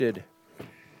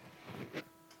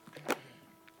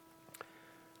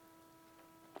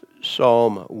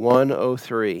Psalm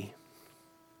 103.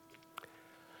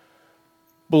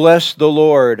 Bless the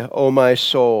Lord, O my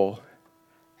soul,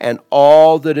 and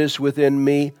all that is within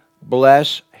me,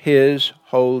 bless his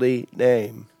holy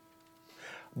name.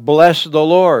 Bless the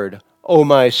Lord, O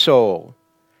my soul,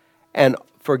 and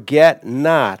forget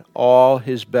not all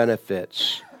his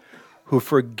benefits, who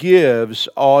forgives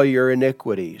all your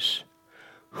iniquities,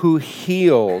 who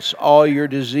heals all your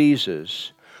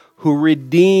diseases, who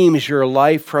redeems your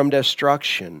life from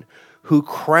destruction, who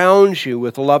crowns you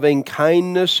with loving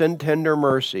kindness and tender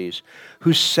mercies,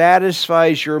 who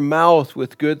satisfies your mouth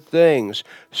with good things,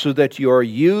 so that your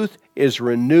youth is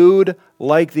renewed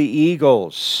like the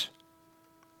eagles.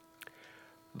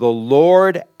 The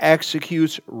Lord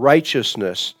executes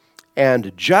righteousness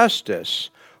and justice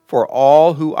for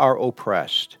all who are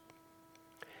oppressed.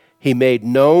 He made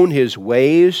known his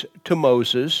ways to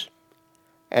Moses,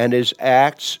 and his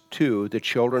acts to the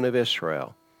children of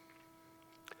Israel.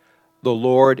 The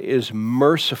Lord is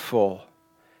merciful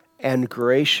and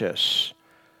gracious,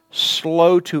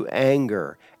 slow to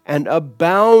anger, and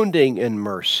abounding in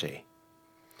mercy.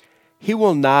 He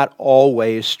will not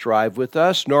always strive with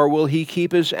us, nor will he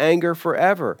keep his anger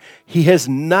forever. He has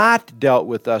not dealt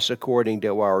with us according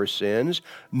to our sins,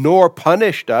 nor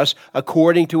punished us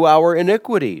according to our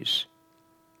iniquities.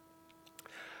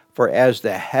 For as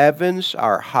the heavens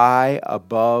are high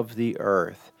above the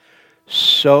earth,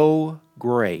 so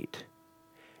great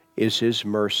is his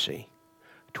mercy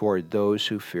toward those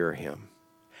who fear him.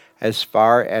 As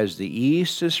far as the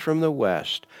east is from the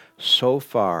west, so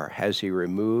far has he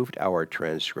removed our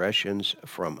transgressions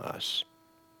from us.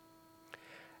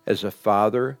 As a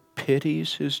father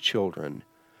pities his children,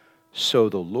 so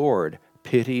the Lord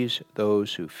pities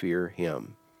those who fear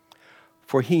him.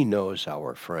 For he knows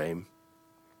our frame.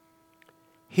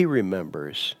 He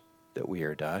remembers that we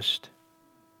are dust.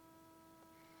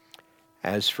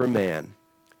 As for man,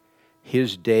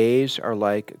 his days are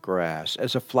like grass.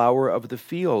 As a flower of the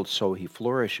field, so he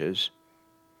flourishes.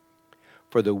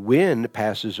 For the wind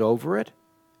passes over it,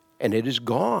 and it is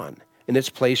gone, and its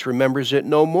place remembers it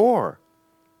no more.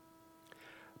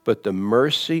 But the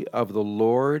mercy of the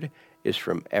Lord is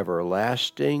from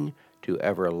everlasting to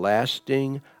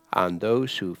everlasting on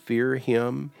those who fear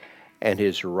him, and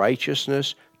his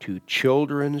righteousness to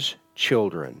children's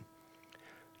children,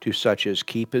 to such as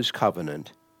keep his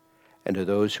covenant, and to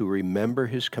those who remember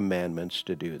his commandments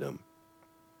to do them.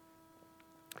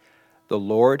 The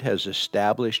Lord has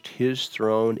established his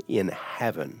throne in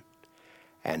heaven,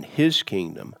 and his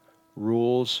kingdom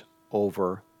rules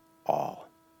over all.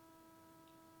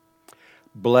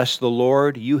 Bless the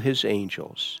Lord, you his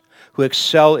angels, who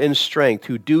excel in strength,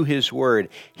 who do his word,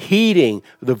 heeding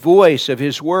the voice of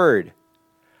his word.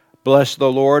 Bless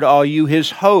the Lord, all you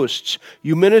his hosts,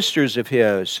 you ministers of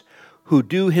his, who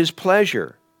do his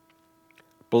pleasure.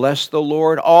 Bless the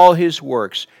Lord, all his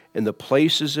works in the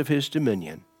places of his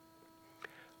dominion.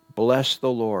 Bless the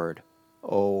Lord,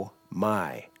 O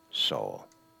my soul.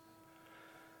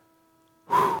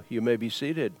 You may be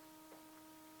seated.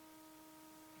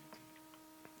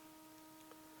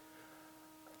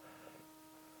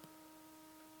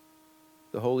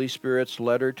 The Holy Spirit's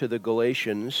letter to the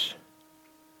Galatians.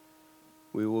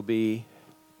 We will be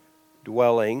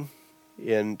dwelling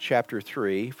in chapter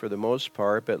 3 for the most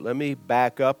part, but let me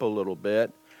back up a little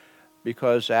bit,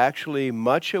 because actually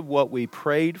much of what we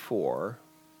prayed for,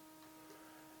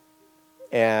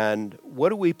 and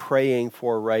what are we praying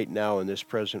for right now in this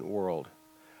present world?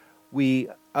 We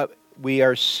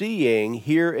are seeing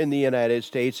here in the United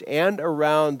States and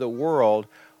around the world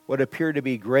what appear to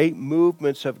be great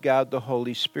movements of God the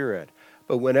Holy Spirit.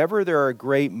 But whenever there are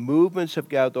great movements of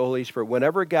God the Holy Spirit,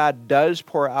 whenever God does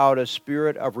pour out a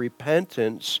spirit of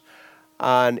repentance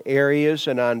on areas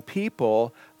and on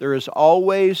people, there is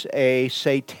always a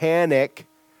satanic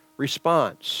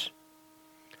response.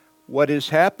 What has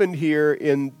happened here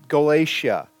in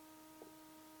Galatia,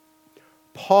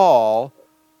 Paul,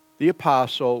 the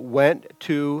apostle, went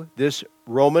to this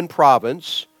Roman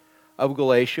province of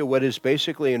Galatia, what is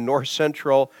basically in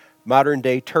north-central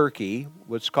modern-day Turkey,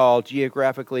 what's called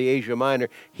geographically Asia Minor.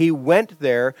 He went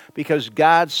there because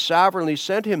God sovereignly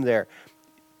sent him there.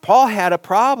 Paul had a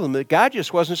problem that God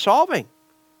just wasn't solving.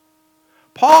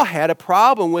 Paul had a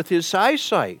problem with his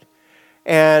eyesight,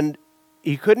 and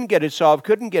he couldn't get it solved.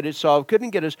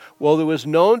 Well, there was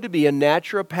known to be a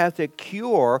naturopathic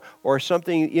cure or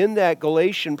something in that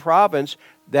Galatian province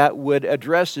that would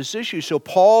address this issue. So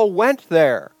Paul went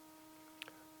there.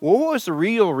 Well, what was the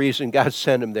real reason God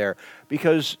sent him there?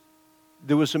 Because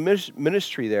there was a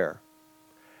ministry there.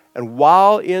 And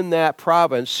while in that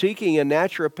province seeking a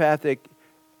naturopathic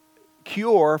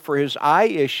cure for his eye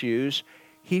issues,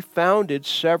 he founded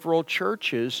several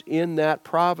churches in that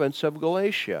province of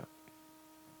Galatia.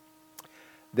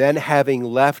 Then, having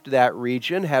left that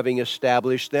region, having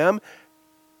established them,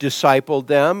 discipled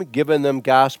them, given them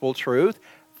gospel truth,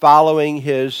 following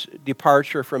his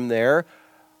departure from there,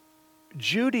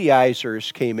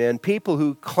 Judaizers came in, people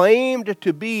who claimed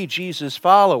to be Jesus'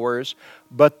 followers,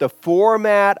 but the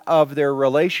format of their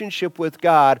relationship with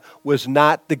God was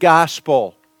not the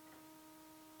gospel.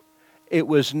 It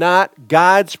was not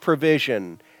God's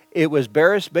provision. It was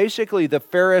basically the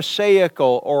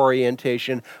Pharisaical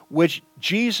orientation, which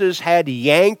Jesus had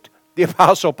yanked the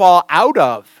Apostle Paul out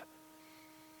of.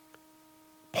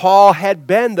 Paul had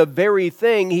been the very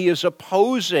thing he is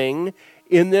opposing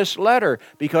in this letter,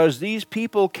 because these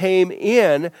people came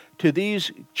in to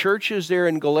these churches there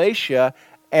in Galatia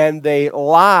and they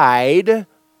lied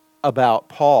about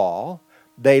Paul.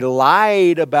 They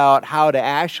lied about how to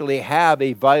actually have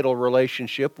a vital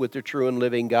relationship with the true and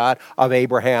living God of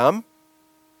Abraham.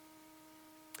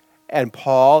 And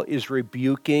Paul is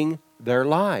rebuking their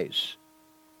lies.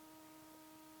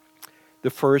 The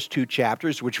first 2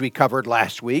 chapters, which we covered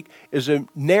last week, is a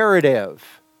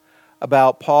narrative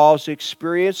about Paul's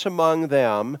experience among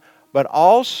them, but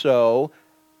also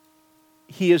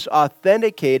he is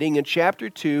authenticating, in chapter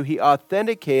 2, he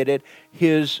authenticated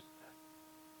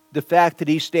the fact that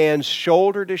he stands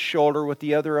shoulder to shoulder with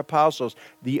the other apostles.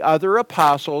 The other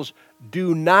apostles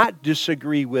do not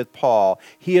disagree with Paul.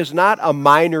 He is not a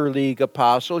minor league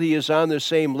apostle. He is on the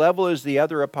same level as the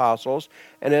other apostles.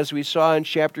 And as we saw in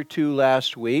chapter 2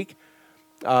 last week,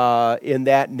 in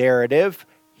that narrative,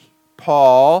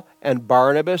 Paul and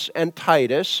Barnabas and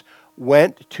Titus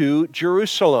went to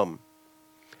Jerusalem.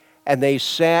 And they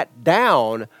sat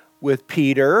down with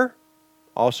Peter,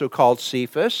 also called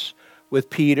Cephas, with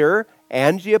Peter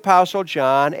and the Apostle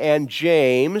John and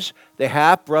James, the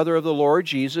half-brother of the Lord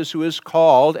Jesus, who is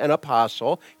called an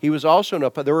apostle. He was also an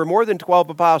apostle. There were more than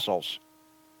 12 apostles.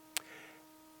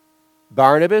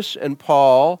 Barnabas and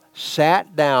Paul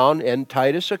sat down, and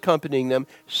Titus accompanying them,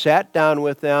 sat down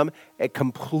with them and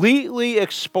completely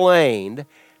explained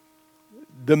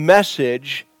the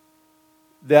message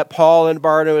that Paul and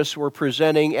Barnabas were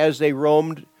presenting as they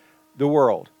roamed the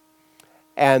world.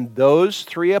 And those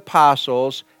 3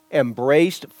 apostles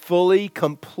embraced fully,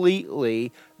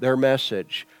 completely their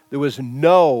message. There was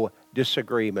no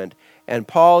disagreement. And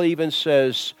Paul even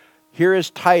says, here is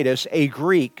Titus, a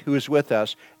Greek who is with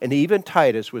us, and even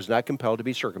Titus was not compelled to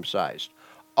be circumcised.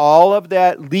 All of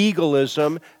that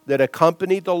legalism that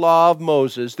accompanied the law of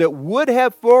Moses that would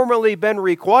have formerly been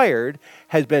required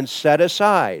has been set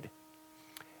aside.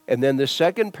 And then the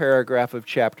second paragraph of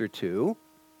chapter 2,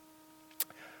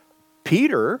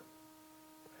 Peter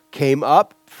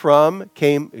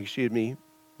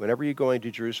whenever you're going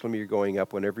to Jerusalem, you're going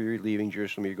up. Whenever you're leaving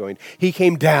Jerusalem, you're going. He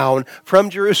came down from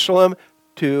Jerusalem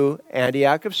to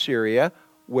Antioch of Syria,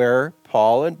 where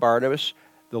Paul and Barnabas,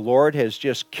 the Lord has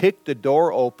just kicked the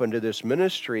door open to this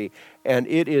ministry, and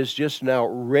it is just an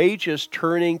outrageous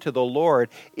turning to the Lord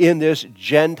in this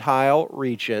Gentile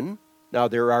region. Now,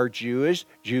 there are Jews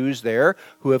there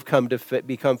who have come to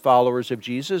become followers of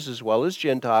Jesus as well as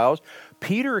Gentiles.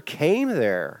 Peter came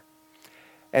there,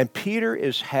 and Peter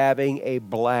is having a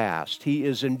blast. He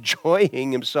is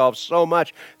enjoying himself so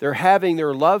much. They're having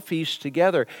their love feast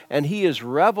together, and he is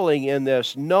reveling in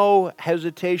this, no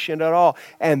hesitation at all.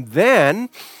 And then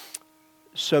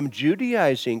some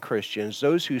Judaizing Christians,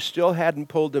 those who still hadn't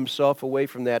pulled themselves away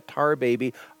from that tar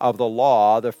baby of the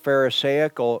law, the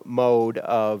Pharisaical mode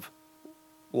of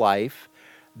life,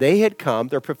 they had come,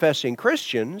 they're professing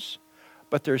Christians,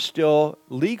 but they're still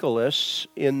legalists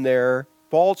in their,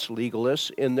 false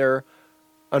legalists in their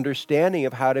understanding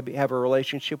of how to have a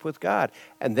relationship with God.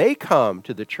 And they come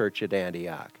to the church at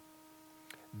Antioch.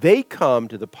 They come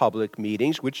to the public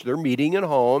meetings, which they're meeting in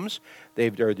homes.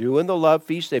 They're doing the love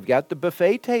feast. They've got the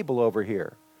buffet table over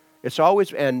here. It's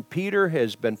always, and Peter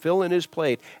has been filling his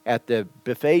plate at the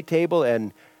buffet table,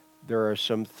 and there are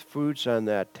some foods on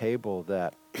that table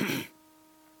that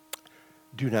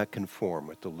do not conform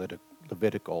with the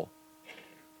Levitical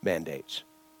mandates.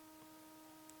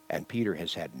 And Peter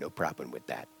has had no problem with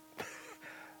that.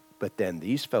 But then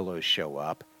these fellows show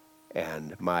up,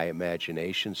 and my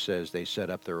imagination says they set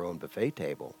up their own buffet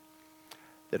table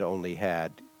that only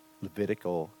had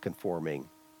Levitical conforming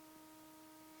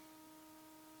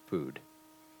food.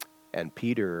 And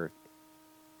Peter,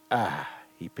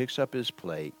 he picks up his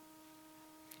plate,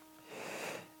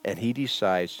 and he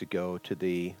decides to go to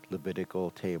the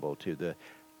Levitical table, to the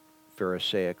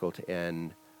Pharisaical,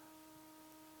 and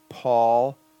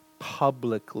Paul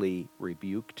publicly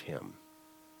rebuked him.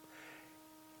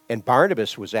 And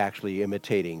Barnabas was actually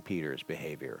imitating Peter's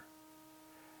behavior.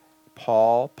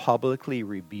 Paul publicly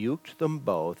rebuked them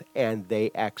both, and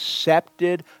they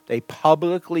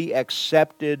publicly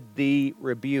accepted the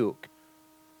rebuke.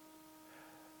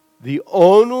 The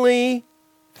only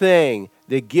thing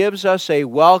that gives us a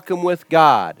welcome with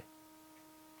God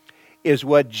is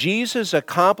what Jesus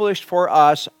accomplished for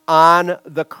us on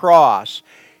the cross.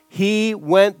 He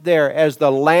went there as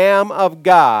the Lamb of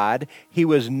God. He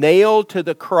was nailed to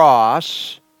the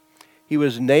cross.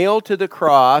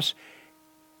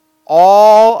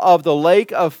 All of the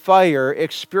lake of fire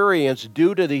experienced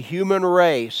due to the human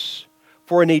race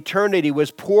for an eternity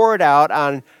was poured out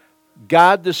on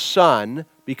God the Son,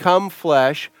 become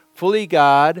flesh, fully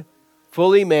God,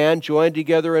 fully man, joined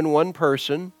together in one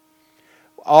person.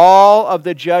 All of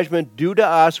the judgment due to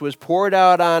us was poured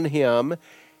out on him.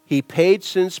 He paid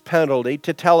sin's penalty,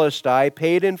 tetelestai,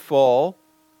 paid in full.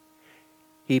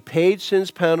 He paid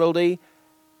sin's penalty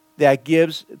that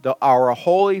gives our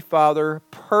Holy Father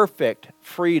perfect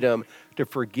freedom to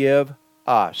forgive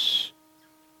us.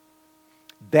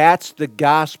 That's the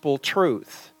gospel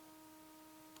truth.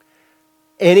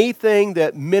 Anything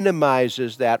that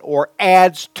minimizes that or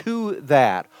adds to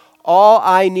that, all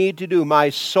I need to do,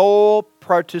 my sole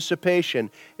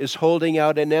participation, is holding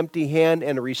out an empty hand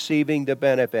and receiving the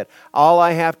benefit. All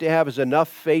I have to have is enough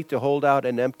faith to hold out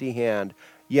an empty hand.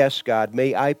 Yes, God,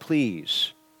 may I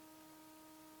please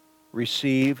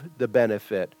receive the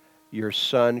benefit your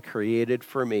Son created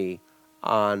for me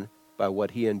by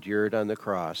what he endured on the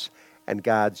cross. And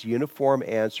God's uniform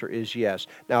answer is yes.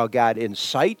 Now, God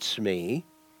incites me.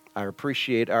 I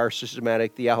appreciate our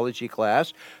systematic theology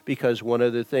class, because one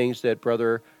of the things that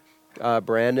Brother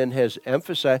Brandon has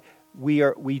emphasized,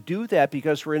 we do that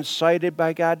because we're incited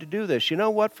by God to do this. You know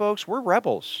what, folks? We're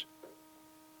rebels.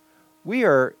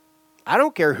 I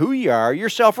don't care who you are, you're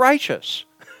self-righteous.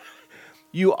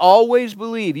 You always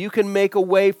believe you can make a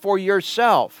way for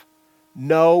yourself.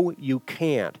 No, you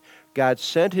can't. God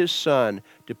sent his Son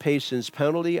to pay sin's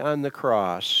penalty on the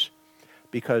cross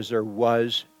because there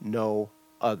was no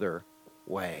other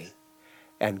way.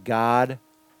 And God,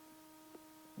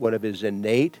 one of his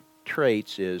innate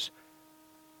traits is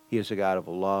he is a God of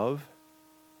love,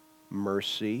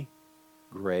 mercy,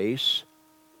 grace,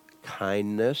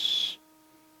 kindness.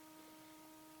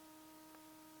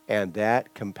 And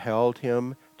that compelled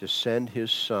him to send his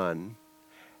Son,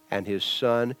 and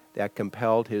that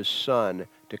compelled his Son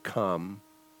to come.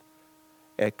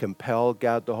 It compelled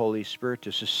God the Holy Spirit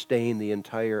to sustain the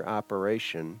entire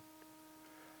operation.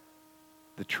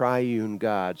 The triune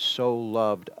God so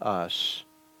loved us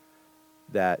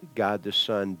that God the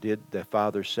Son the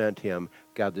Father sent him,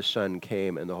 God the Son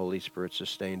came, and the Holy Spirit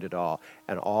sustained it all.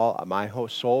 And my whole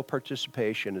sole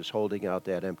participation is holding out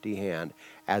that empty hand,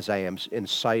 as I am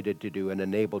incited to do and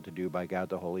enabled to do by God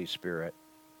the Holy Spirit.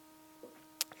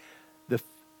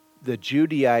 The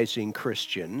Judaizing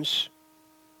Christians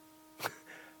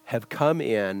have come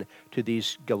in to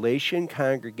these Galatian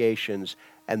congregations,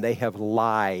 and they have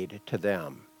lied to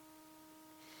them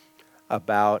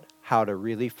about how to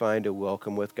really find a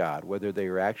welcome with God. Whether they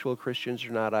are actual Christians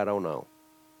or not, I don't know.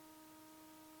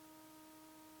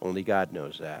 Only God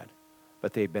knows that.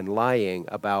 But they've been lying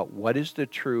about what is the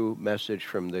true message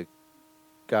from the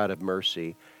God of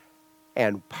mercy.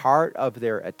 And part of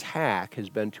their attack has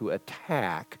been to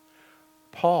attack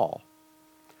Paul.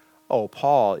 Oh,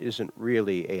 Paul isn't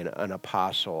really an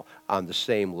apostle on the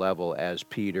same level as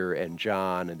Peter and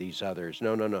John and these others.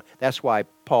 No. That's why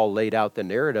Paul laid out the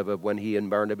narrative of when he and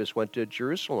Barnabas went to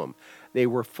Jerusalem. They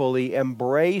were fully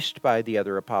embraced by the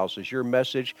other apostles. Your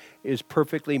message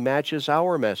perfectly matches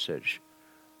our message.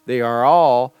 They are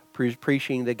all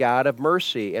preaching the God of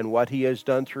mercy and what he has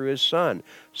done through his Son.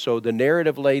 So the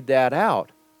narrative laid that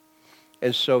out.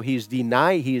 And so he's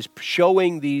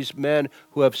showing these men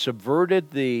who have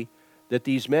subverted the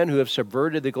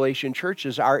Galatian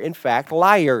churches are in fact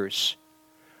liars,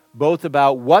 both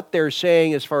about what they're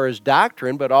saying as far as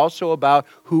doctrine, but also about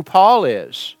who Paul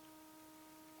is.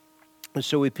 And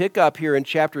so we pick up here in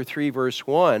chapter 3, verse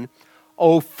 1,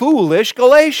 "O foolish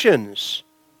Galatians."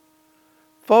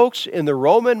 Folks, in the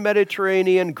Roman,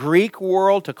 Mediterranean, Greek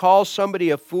world, to call somebody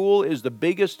a fool is the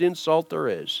biggest insult there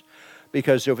is.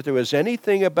 Because if there was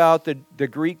anything about the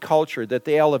Greek culture that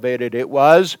they elevated, it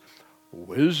was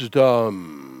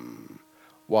wisdom.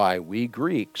 Why, we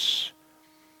Greeks,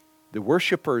 the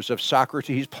worshipers of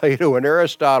Socrates, Plato, and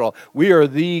Aristotle, we are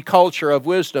the culture of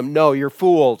wisdom. No, you're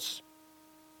fools.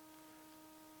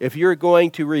 If you're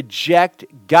going to reject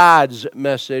God's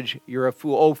message, you're a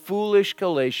fool. Oh, foolish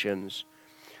Galatians,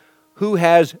 who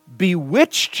has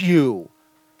bewitched you?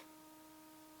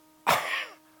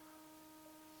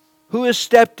 Who has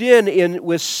stepped in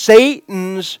with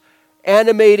Satan's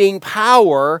animating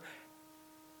power,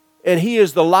 and he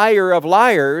is the liar of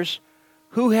liars,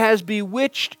 who has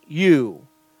bewitched you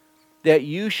that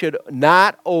you should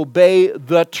not obey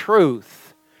the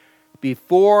truth,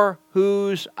 before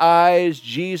whose eyes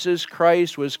Jesus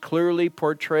Christ was clearly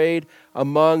portrayed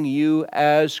among you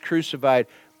as crucified.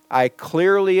 I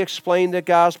clearly explained the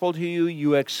gospel to you.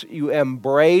 You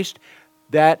embraced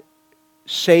that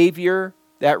Savior,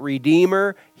 that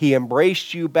Redeemer. He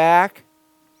embraced you back.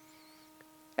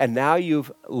 And now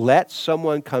you've let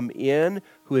someone come in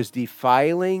who is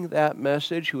defiling that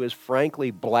message, who is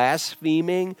frankly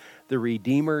blaspheming the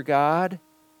Redeemer God,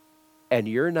 and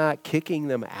you're not kicking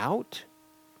them out?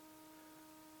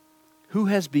 Who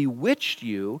has bewitched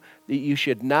you that you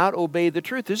should not obey the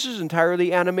truth? This is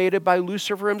entirely animated by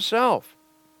Lucifer himself.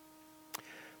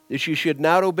 That you should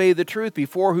not obey the truth,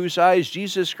 before whose eyes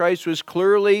Jesus Christ was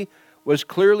clearly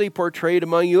portrayed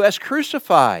among you as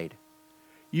crucified.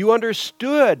 You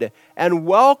understood and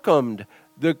welcomed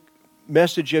the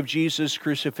message of Jesus'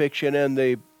 crucifixion and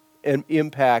the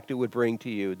impact it would bring to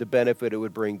you, the benefit it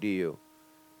would bring to you.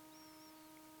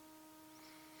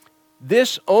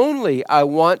 This only I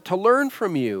want to learn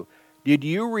from you. Did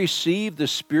you receive the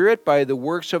Spirit by the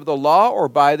works of the law or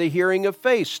by the hearing of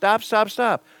faith?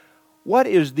 Stop. What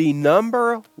is the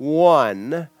number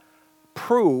one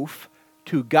proof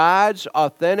to God's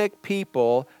authentic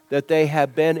people that they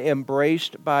have been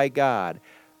embraced by God?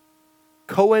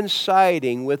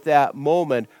 Coinciding with that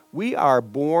moment, we are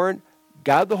born,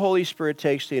 God the Holy Spirit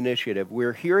takes the initiative.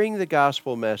 We're hearing the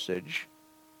gospel message.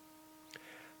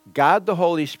 God the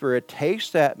Holy Spirit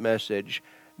takes that message,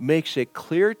 makes it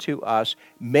clear to us,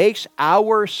 makes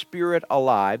our spirit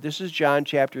alive. This is John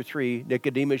chapter 3.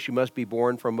 Nicodemus, you must be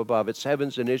born from above. It's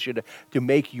heaven's initiative to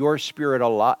make your spirit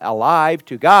alive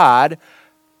to God.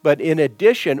 But in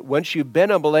addition, once you've been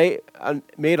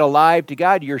made alive to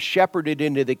God, you're shepherded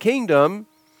into the kingdom.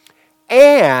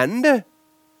 And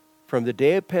from the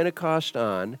day of Pentecost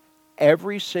on,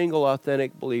 every single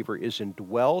authentic believer is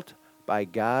indwelt by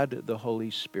God the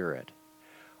Holy Spirit.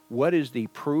 What is the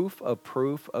proof of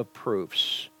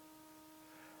proofs?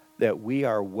 That we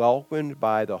are welcomed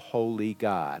by the Holy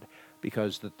God.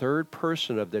 Because the third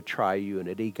person of the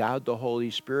triunity, God the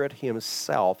Holy Spirit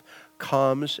himself,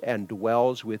 comes and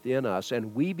dwells within us,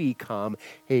 and we become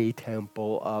a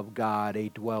temple of God, a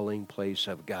dwelling place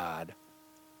of God.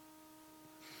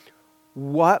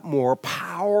 What more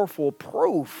powerful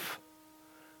proof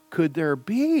could there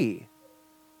be?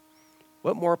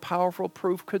 What more powerful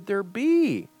proof could there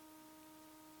be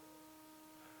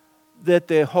that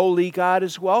the Holy God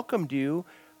has welcomed you,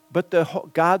 but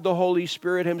God the Holy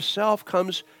Spirit himself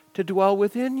comes to dwell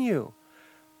within you?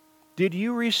 Did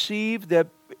you receive the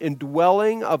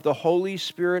indwelling of the Holy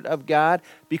Spirit of God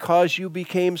because you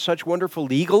became such wonderful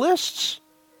legalists?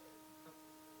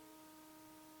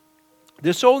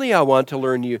 This only I want to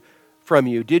learn from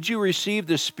you. Did you receive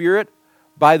the Spirit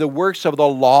by the works of the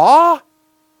law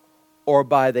or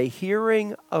by the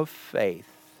hearing of faith?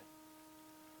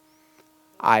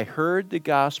 I heard the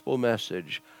gospel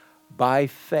message. By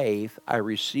faith, I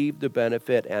received the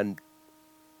benefit, and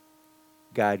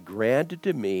God granted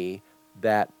to me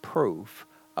that proof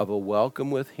of a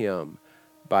welcome with him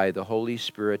by the Holy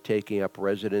Spirit taking up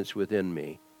residence within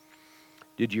me.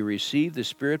 Did you receive the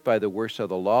Spirit by the works of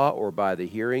the law or by the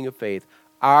hearing of faith?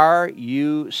 Are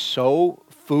you so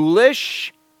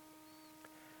foolish?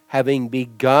 Having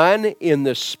begun in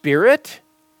the Spirit,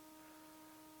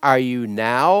 are you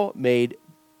now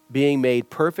being made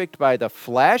perfect by the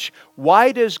flesh?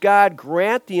 Why does God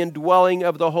grant the indwelling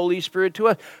of the Holy Spirit to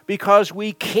us? Because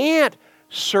we can't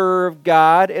serve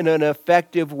God in an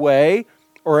effective way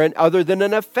or other than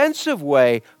an offensive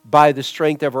way by the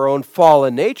strength of our own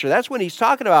fallen nature. That's when he's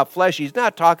talking about flesh. He's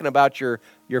not talking about your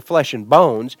flesh and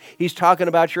bones. He's talking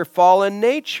about your fallen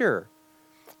nature.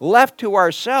 Left to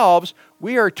ourselves,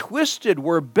 we are twisted,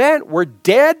 we're bent, we're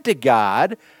dead to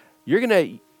God. You're going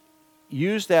to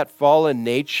use that fallen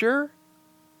nature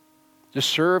to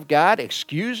serve God?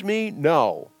 Excuse me?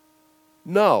 No.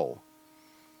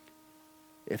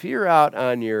 If you're out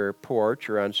on your porch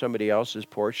or on somebody else's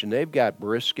porch and they've got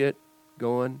brisket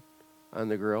going on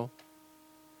the grill,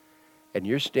 and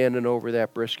you're standing over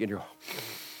that brisket and you're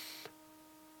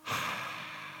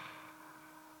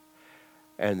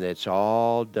and it's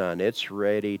all done. It's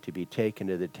ready to be taken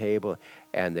to the table,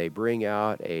 and they bring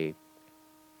out a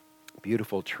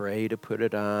beautiful tray to put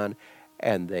it on,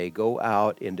 and they go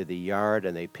out into the yard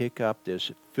and they pick up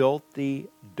this filthy,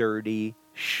 dirty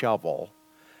shovel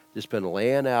that's been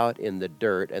laying out in the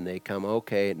dirt, and they come,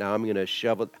 okay, now I'm going to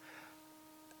shovel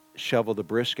the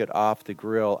brisket off the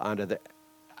grill onto the...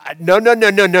 No. No,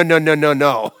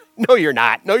 you're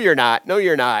not. No, you're not. No,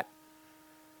 you're not.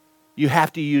 You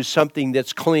have to use something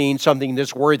that's clean, something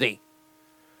that's worthy.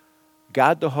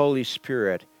 God the Holy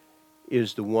Spirit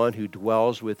is the one who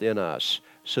dwells within us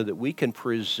so that we can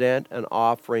present an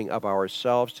offering of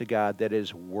ourselves to God that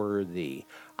is worthy.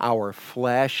 Our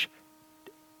flesh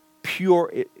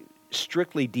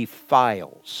strictly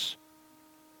defiles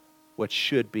what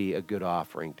should be a good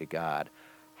offering to God.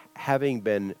 Having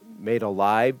been made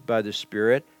alive by the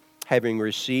Spirit, having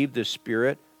received the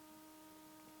Spirit,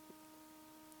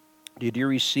 did you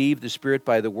receive the Spirit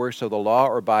by the works of the law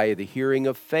or by the hearing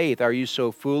of faith? Are you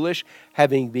so foolish?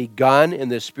 Having begun in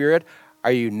the Spirit,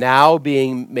 are you now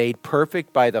being made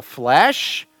perfect by the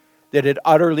flesh that had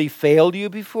utterly failed you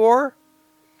before?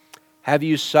 Have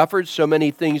you suffered so many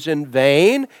things in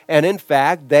vain? And in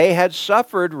fact, they had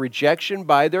suffered rejection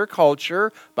by their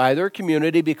culture, by their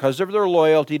community, because of their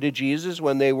loyalty to Jesus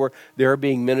when they were there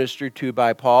being ministered to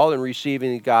by Paul and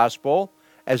receiving the gospel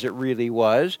as it really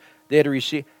was. They had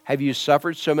received. Have you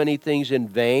suffered so many things in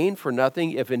vain for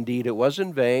nothing, if indeed it was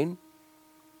in vain?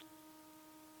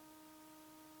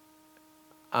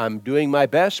 I'm doing my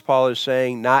best, Paul is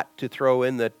saying, not to throw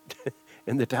in the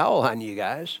towel on you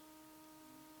guys.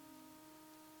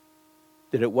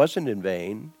 That it wasn't in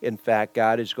vain. In fact,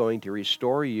 God is going to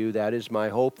restore you. That is my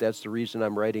hope. That's the reason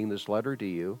I'm writing this letter to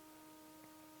you.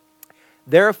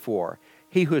 Therefore,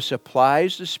 he who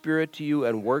supplies the Spirit to you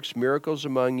and works miracles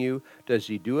among you, does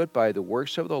he do it by the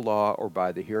works of the law or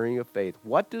by the hearing of faith?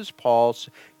 What does Paul,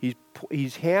 he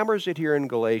hammers it here in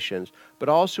Galatians, but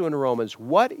also in Romans.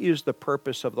 What is the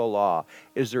purpose of the law?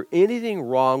 Is there anything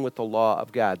wrong with the law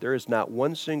of God? There is not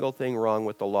one single thing wrong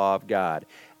with the law of God,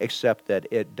 except that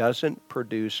it doesn't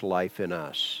produce life in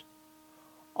us.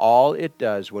 All it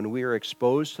does when we are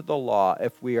exposed to the law,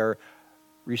 if we are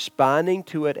responding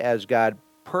to it as God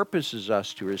purposes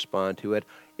us to respond to it,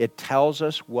 it tells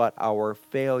us what our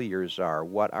failures are,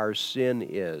 what our sin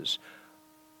is.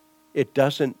 It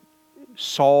doesn't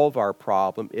solve our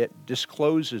problem, it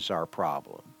discloses our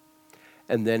problem.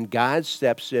 And then God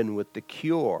steps in with the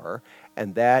cure,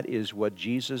 and that is what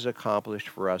Jesus accomplished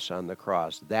for us on the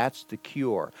cross. That's the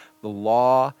cure. The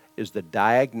law is the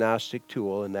diagnostic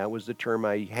tool, and that was the term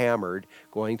I hammered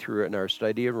going through it in our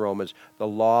study of Romans. The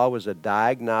law was a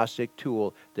diagnostic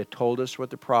tool that told us what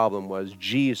the problem was.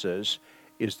 Jesus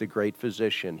is the great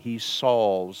physician. He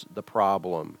solves the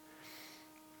problem.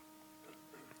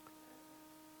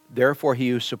 Therefore, he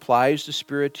who supplies the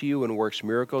Spirit to you and works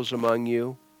miracles among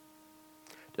you,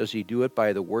 does he do it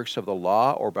by the works of the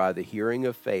law or by the hearing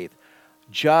of faith?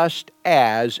 Just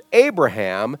as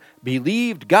Abraham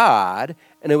believed God,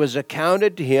 and it was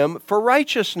accounted to him for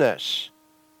righteousness.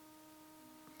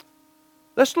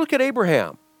 Let's look at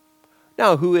Abraham.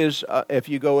 Now, who is, if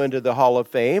you go into the Hall of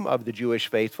Fame of the Jewish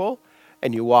faithful,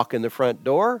 and you walk in the front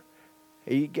door,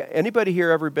 anybody here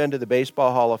ever been to the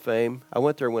Baseball Hall of Fame? I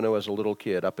went there when I was a little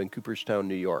kid up in Cooperstown,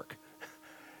 New York.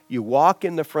 You walk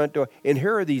in the front door, and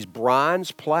here are these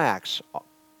bronze plaques.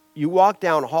 You walk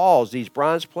down halls, these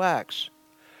bronze plaques.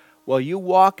 Well, you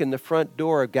walk in the front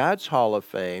door of God's Hall of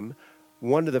Fame,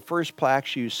 one of the first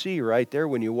plaques you see right there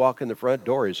when you walk in the front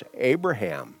door is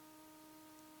Abraham.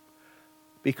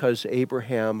 Because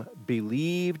Abraham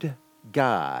believed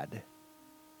God,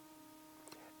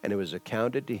 and it was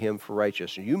accounted to him for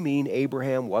righteousness. You mean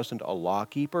Abraham wasn't a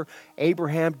lawkeeper?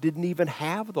 Abraham didn't even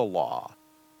have the law.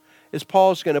 As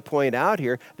Paul's going to point out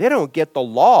here, they don't get the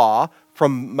law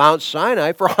from Mount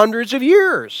Sinai for hundreds of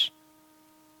years.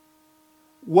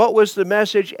 What was the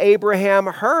message Abraham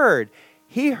heard?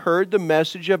 He heard the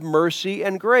message of mercy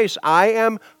and grace. I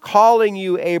am calling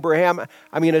you, Abraham.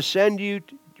 I'm going to send you,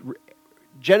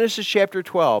 Genesis chapter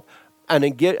 12, and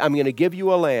I'm going to give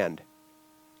you a land.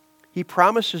 He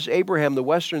promises Abraham the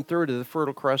western third of the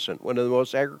Fertile Crescent, one of the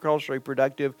most agriculturally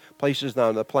productive places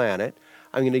on the planet.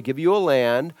 I'm going to give you a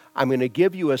land. I'm going to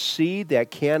give you a seed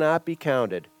that cannot be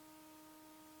counted.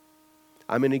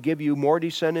 I'm going to give you more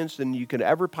descendants than you could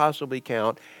ever possibly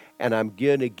count. And I'm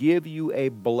going to give you a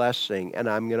blessing. And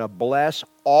I'm going to bless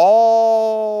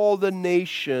all the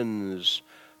nations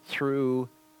through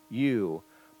you.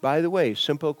 By the way,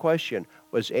 simple question.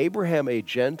 Was Abraham a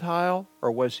Gentile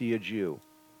or was he a Jew?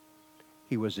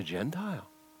 He was a Gentile.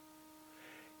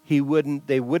 They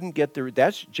wouldn't get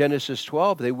that's Genesis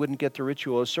 12, they wouldn't get the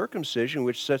ritual of circumcision,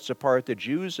 which sets apart the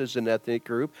Jews as an ethnic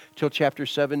group, till chapter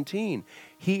 17.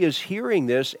 He is hearing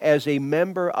this as a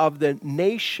member of the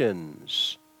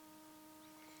nations.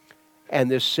 And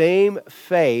the same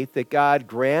faith that God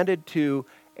granted to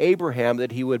Abraham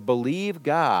that he would believe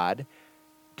God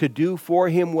to do for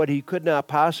him what he could not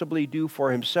possibly do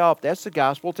for himself. That's the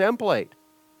gospel template.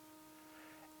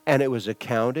 And it was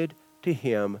accounted to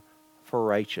him for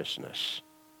righteousness.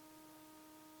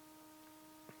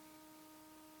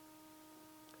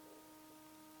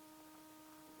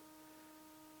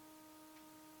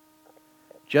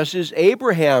 Just as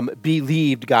Abraham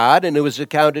believed God and it was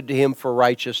accounted to him for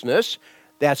righteousness,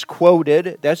 that's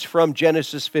quoted, that's from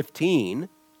Genesis 15,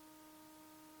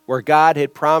 where God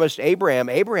had promised Abraham.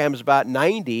 Abraham's about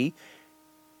 90.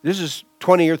 This is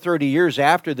 20 or 30 years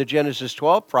after the Genesis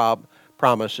 12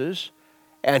 promises,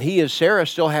 and he and Sarah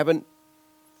still haven't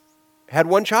had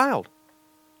one child.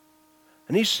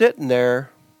 And he's sitting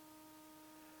there,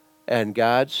 and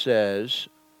God says,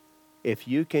 if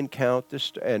you can count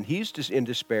this, and he's just in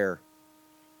despair.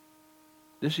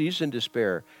 He's in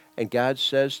despair. And God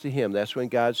says to him, that's when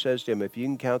God says to him, if you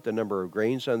can count the number of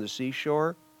grains on the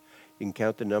seashore, you can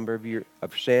count the number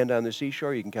of sand on the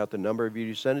seashore, you can count the number of your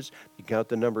descendants, you can count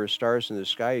the number of stars in the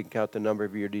sky, you can count the number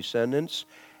of your descendants.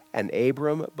 And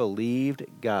Abram believed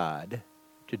God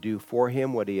to do for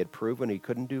him what he had proven he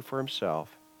couldn't do for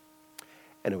himself.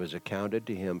 And it was accounted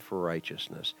to him for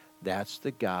righteousness. That's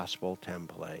the gospel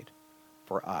template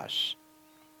for us.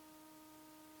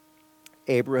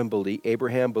 Abraham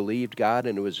believed God,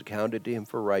 and it was accounted to him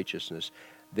for righteousness.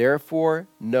 Therefore,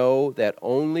 know that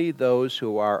only those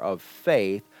who are of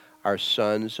faith are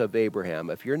sons of Abraham.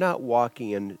 If you're not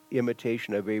walking in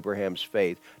imitation of Abraham's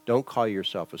faith, don't call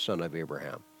yourself a son of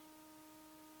Abraham.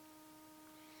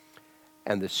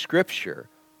 And the scripture,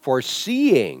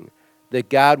 foreseeing that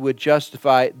God would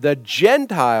justify the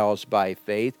Gentiles by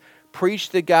faith,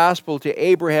 preached the gospel to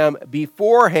Abraham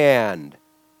beforehand,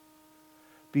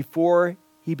 before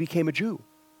he became a Jew.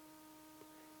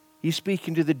 He's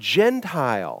speaking to the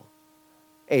Gentile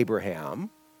Abraham,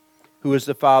 who is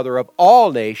the father of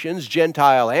all nations,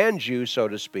 Gentile and Jew, so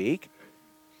to speak.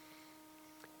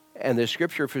 And the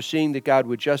scripture, foreseeing that God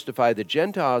would justify the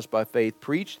Gentiles by faith,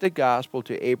 preached the gospel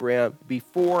to Abraham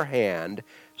beforehand,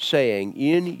 saying,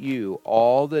 in you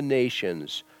all the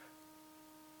nations,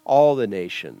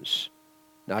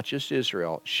 not just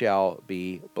Israel, shall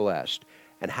be blessed.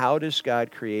 And how does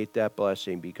God create that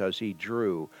blessing? Because he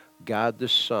drew God the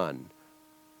Son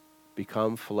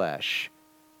become flesh.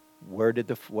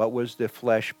 What was the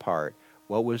flesh part?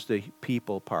 What was the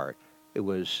people part? It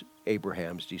was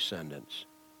Abraham's descendants.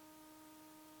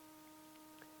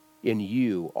 In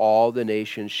you all the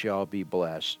nations shall be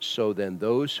blessed. So then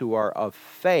those who are of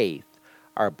faith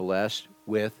are blessed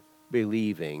with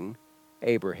believing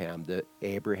Abraham, the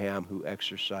Abraham who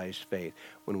exercised faith.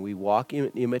 When we walk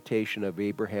in imitation of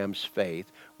Abraham's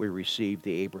faith, we receive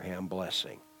the Abraham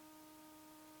blessing.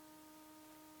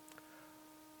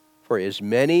 For as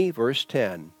many, verse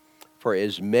 10, for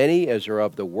as many as are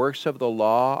of the works of the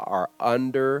law are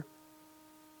under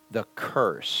the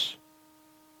curse.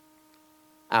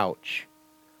 Ouch.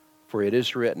 For it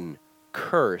is written,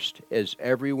 cursed is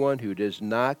everyone who does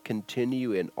not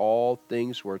continue in all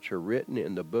things which are written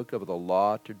in the book of the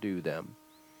law to do them.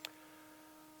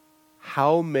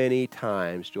 How many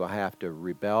times do I have to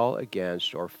rebel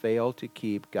against or fail to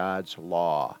keep God's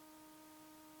law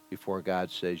before God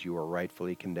says you are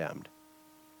rightfully condemned?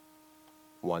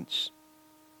 Once.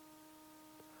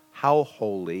 How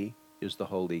holy is the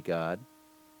holy God?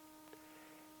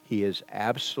 He is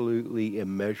absolutely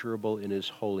immeasurable in his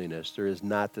holiness. There is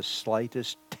not the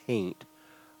slightest taint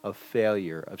of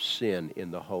failure, of sin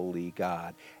in the holy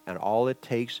God. And all it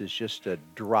takes is just a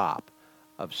drop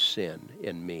of sin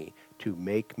in me to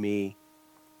make me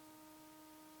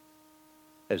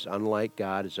as unlike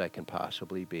God as I can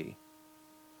possibly be.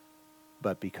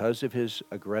 But because of his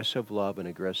aggressive love and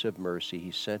aggressive mercy,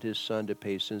 he sent his Son to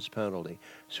pay sin's penalty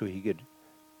so he could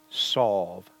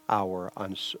solve our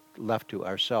left to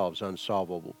ourselves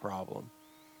unsolvable problem.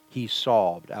 He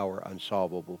solved our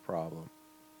unsolvable problem.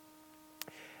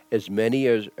 As many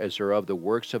as are of the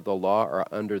works of the law are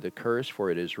under the curse,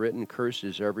 for it is written, cursed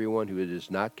is everyone who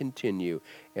does not continue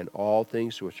in all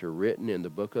things which are written in the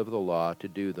book of the law to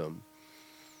do them.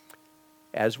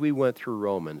 As we went through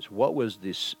Romans, what was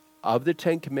this? Of the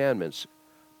 10 Commandments,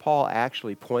 Paul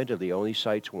actually pointedly only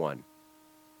cites one.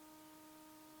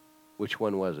 Which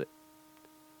one was it?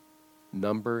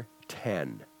 Number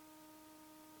 10.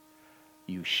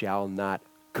 You shall not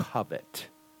covet.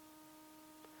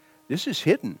 This is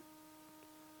hidden.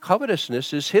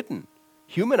 Covetousness is hidden.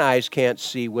 Human eyes can't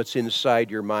see what's inside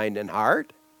your mind and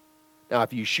heart. Now,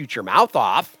 if you shoot your mouth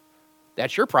off,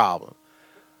 that's your problem.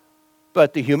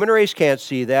 But the human race can't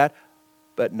see that.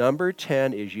 But number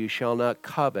 10 is you shall not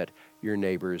covet your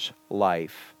neighbor's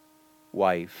life,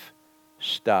 wife,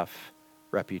 stuff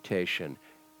reputation.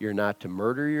 You're not to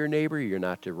murder your neighbor. You're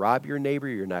not to rob your neighbor.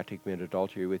 You're not to commit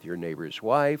adultery with your neighbor's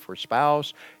wife or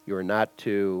spouse. You're not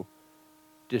to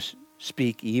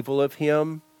speak evil of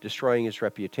him, destroying his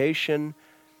reputation.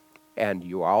 And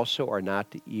you also are not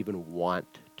to even want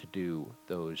to do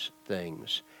those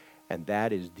things. And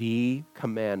that is the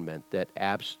commandment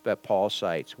that Paul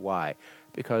cites. Why?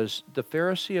 Because the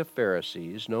Pharisee of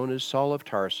Pharisees, known as Saul of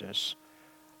Tarsus,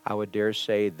 I would dare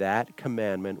say that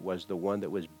commandment was the one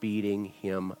that was beating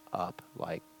him up.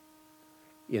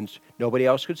 Nobody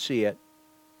else could see it,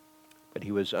 but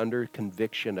he was under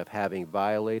conviction of having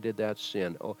violated that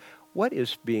sin. Oh, what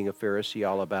is being a Pharisee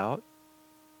all about?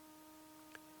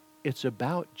 It's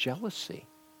about jealousy.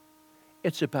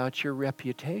 It's about your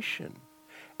reputation.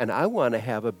 And I want to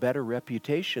have a better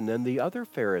reputation than the other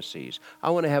Pharisees.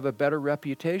 I want to have a better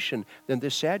reputation than the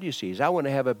Sadducees. I want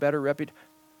to have a better reputation.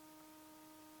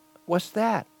 What's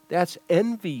that? That's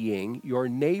envying your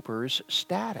neighbor's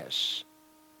status.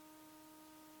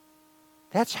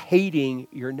 That's hating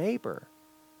your neighbor.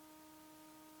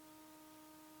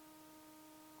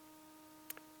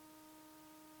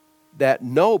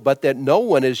 But that no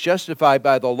one is justified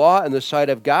by the law in the sight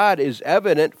of God is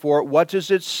evident, for what does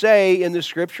it say in the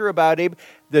Scripture about Abraham?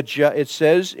 It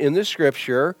says in the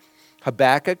Scripture,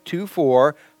 Habakkuk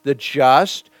 2:4, the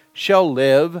just shall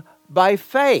live by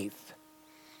faith.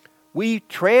 We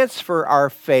transfer our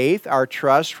faith, our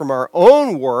trust from our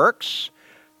own works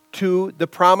to the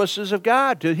promises of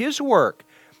God, to His work.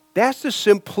 That's the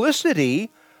simplicity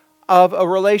of a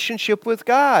relationship with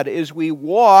God, is we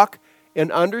walk in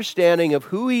understanding of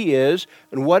who He is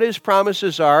and what His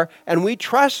promises are, and we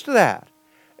trust that.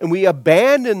 And we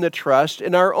abandon the trust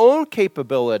in our own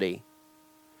capability,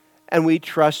 and we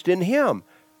trust in Him.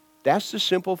 That's the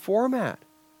simple format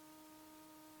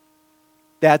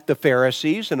that the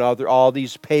Pharisees and all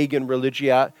these pagan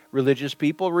religious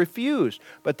people refused.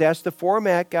 But that's the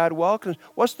format God welcomes.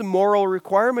 What's the moral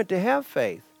requirement to have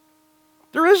faith?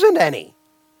 There isn't any.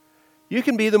 You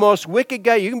can be the most wicked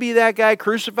guy. You can be that guy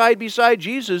crucified beside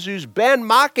Jesus who's been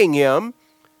mocking Him,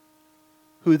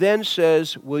 who then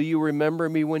says, will you remember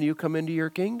me when you come into your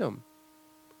kingdom?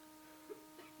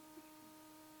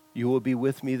 You will be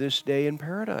with me this day in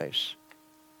paradise.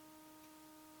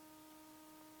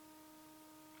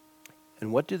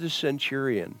 And what did the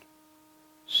centurion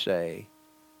say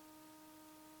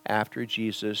after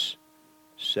Jesus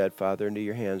said, Father, into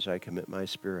your hands I commit my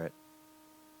spirit?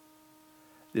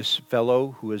 This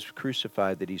fellow who was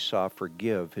crucified that he saw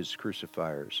forgive his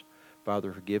crucifiers.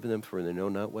 Father, forgive them, for they know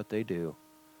not what they do.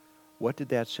 What did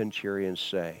that centurion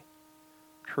say?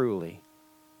 Truly,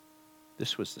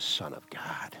 this was the Son of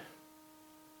God.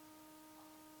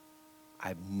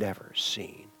 I've never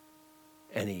seen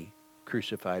any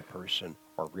crucified person,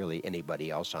 or really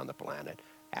anybody else on the planet,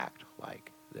 act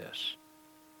like this.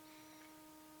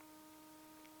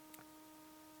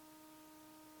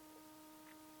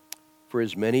 For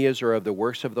as many as are of the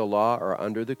works of the law are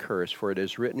under the curse, for it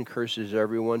is written, cursed is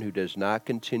everyone who does not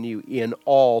continue in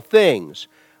all things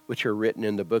which are written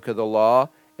in the book of the law.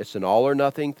 It's an all or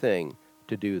nothing thing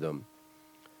to do them.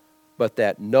 But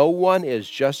that no one is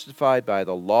justified by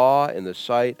the law in the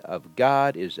sight of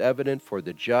God is evident, for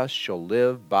the just shall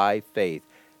live by faith.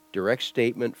 Direct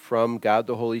statement from God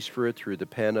the Holy Spirit through the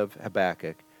pen of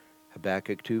Habakkuk.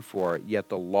 Habakkuk 2:4. Yet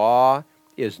the law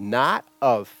is not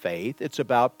of faith. It's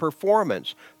about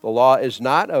performance. The law is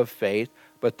not of faith,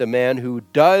 but the man who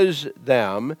does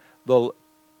them, the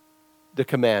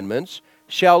commandments,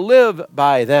 shall live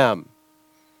by them.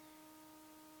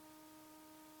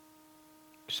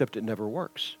 Except it never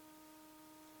works.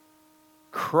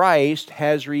 Christ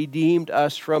has redeemed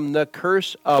us from the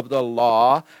curse of the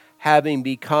law, having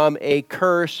become a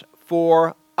curse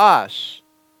for us.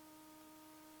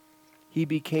 He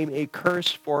became a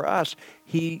curse for us.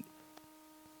 The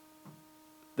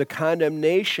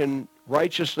condemnation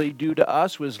righteously due to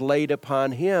us was laid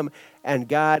upon Him, and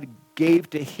God gave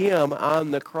to Him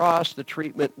on the cross the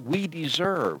treatment we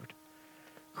deserved.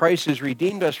 Christ has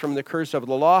redeemed us from the curse of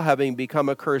the law, having become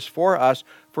a curse for us,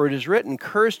 for it is written,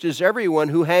 cursed is everyone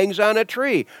who hangs on a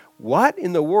tree. What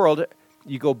in the world?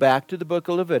 You go back to the book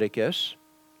of Leviticus.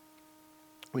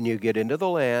 When you get into the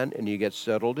land and you get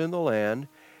settled in the land,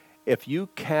 if you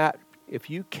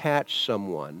catch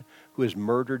someone who has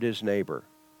murdered his neighbor,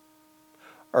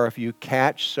 or if you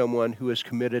catch someone who has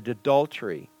committed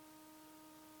adultery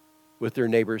with their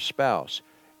neighbor's spouse,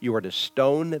 you are to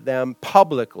stone them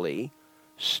publicly,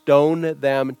 stone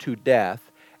them to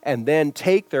death, and then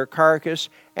take their carcass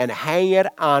and hang it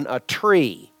on a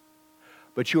tree.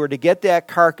 But you are to get that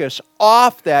carcass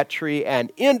off that tree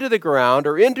and into the ground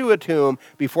or into a tomb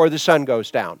before the sun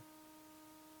goes down.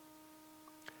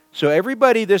 So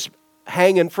everybody that's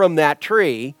hanging from that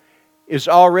tree has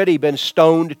already been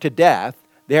stoned to death.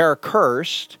 They're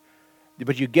cursed.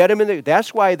 But you get them in there.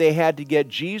 That's why they had to get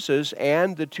Jesus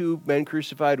and the two men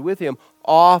crucified with him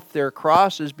off their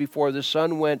crosses before the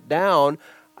sun went down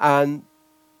on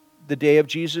the day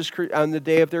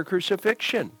of their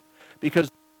crucifixion,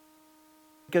 because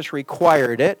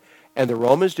required it, and the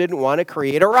Romans didn't want to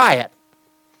create a riot,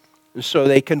 and so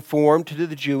they conformed to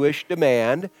the Jewish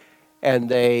demand, and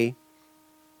they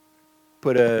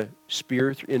put a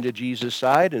spear into Jesus'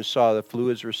 side and saw the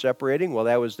fluids were separating.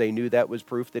 Well, they knew that was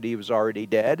proof that he was already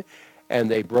dead,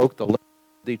 and they broke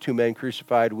the two men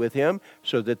crucified with him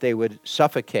so that they would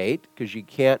suffocate, because you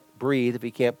can't breathe if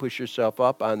you can't push yourself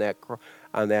up on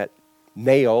that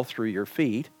nail through your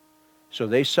feet. So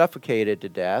they suffocated to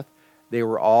death. They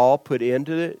were all put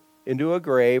into a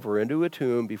grave or into a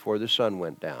tomb before the sun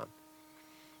went down.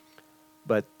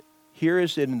 But here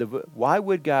is why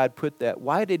would God put that?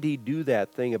 Why did he do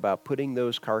that thing about putting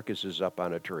those carcasses up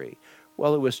on a tree?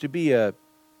 Well, it was to be a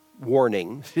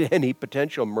warning to any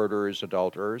potential murderers,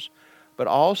 adulterers, but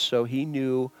also he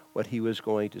knew what he was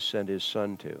going to send his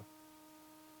son to.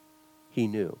 He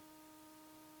knew.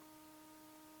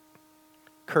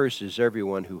 Cursed is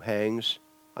everyone who hangs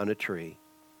on a tree.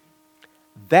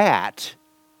 That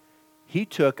he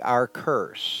took our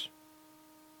curse,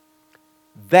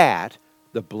 that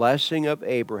the blessing of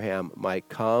Abraham might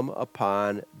come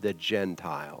upon the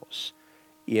Gentiles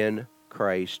in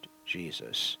Christ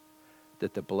Jesus.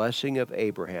 That the blessing of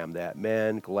Abraham, that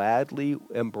man gladly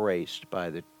embraced by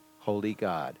the holy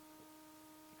God,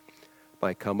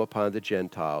 might come upon the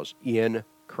Gentiles in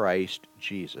Christ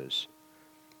Jesus.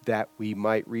 That we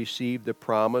might receive the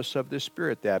promise of the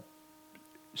Spirit, that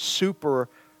super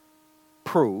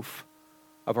proof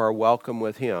of our welcome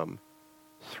with him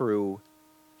through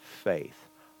faith.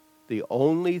 The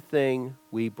only thing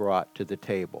we brought to the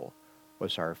table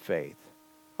was our faith,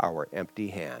 our empty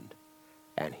hand,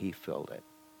 and he filled it.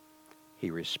 He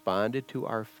responded to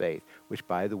our faith, which,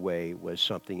 by the way, was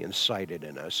something incited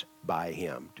in us by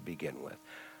him to begin with.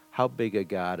 How big a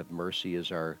God of mercy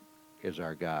is our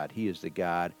God. He is the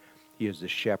God, he is the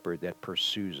shepherd that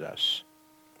pursues us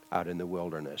out in the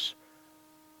wilderness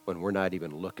when we're not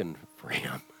even looking for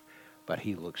him, but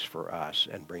he looks for us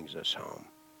and brings us home.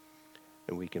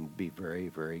 And we can be very,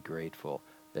 very grateful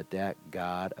that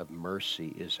God of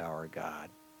mercy is our God.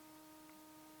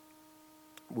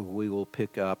 We will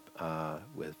pick up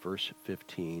with verse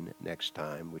 15 next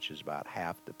time, which is about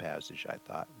half the passage I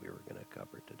thought we were going to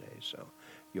cover today. So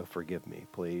you'll forgive me,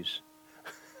 please.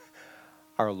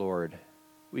 Our Lord,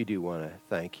 we do want to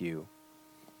thank you.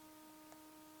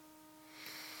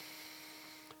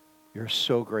 You're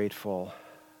so grateful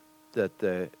that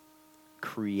the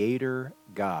Creator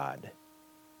God,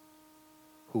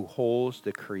 who holds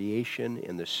the creation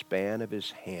in the span of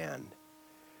his hand,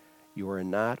 you are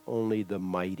not only the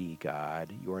mighty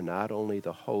God, you are not only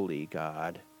the holy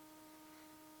God,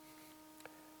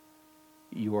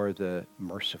 you are the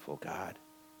merciful God,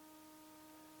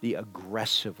 the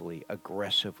aggressively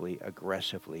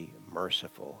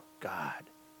merciful God,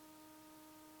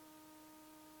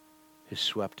 who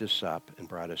swept us up and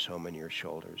brought us home on your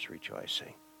shoulders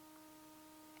rejoicing.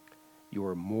 You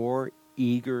are more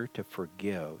eager to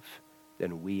forgive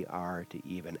than we are to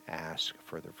even ask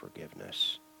for the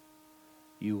forgiveness.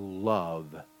 You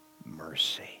love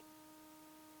mercy.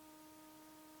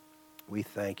 We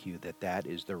thank you that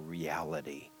is the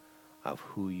reality of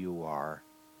who you are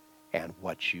and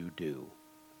what you do.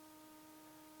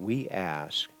 We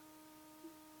ask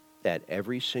that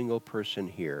every single person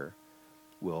here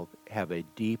will have a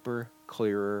deeper,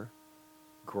 clearer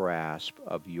grasp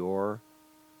of your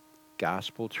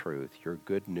gospel truth, your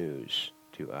good news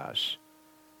to us,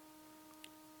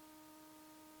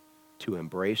 to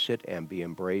embrace it and be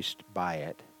embraced by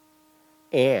it,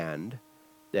 and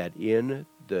that in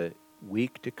the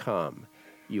week to come,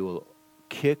 you will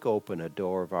kick open a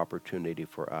door of opportunity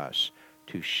for us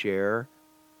to share,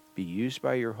 be used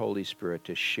by your Holy Spirit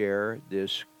to share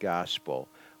this gospel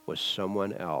with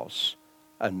someone else,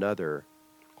 another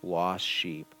lost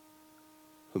sheep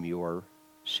whom you are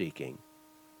seeking.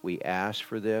 We ask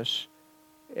for this,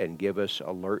 and give us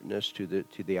alertness to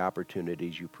the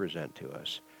opportunities you present to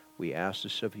us. We ask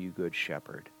this of you, good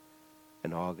shepherd.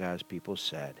 And all God's people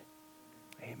said,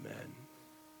 amen.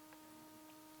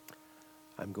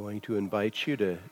 I'm going to invite you to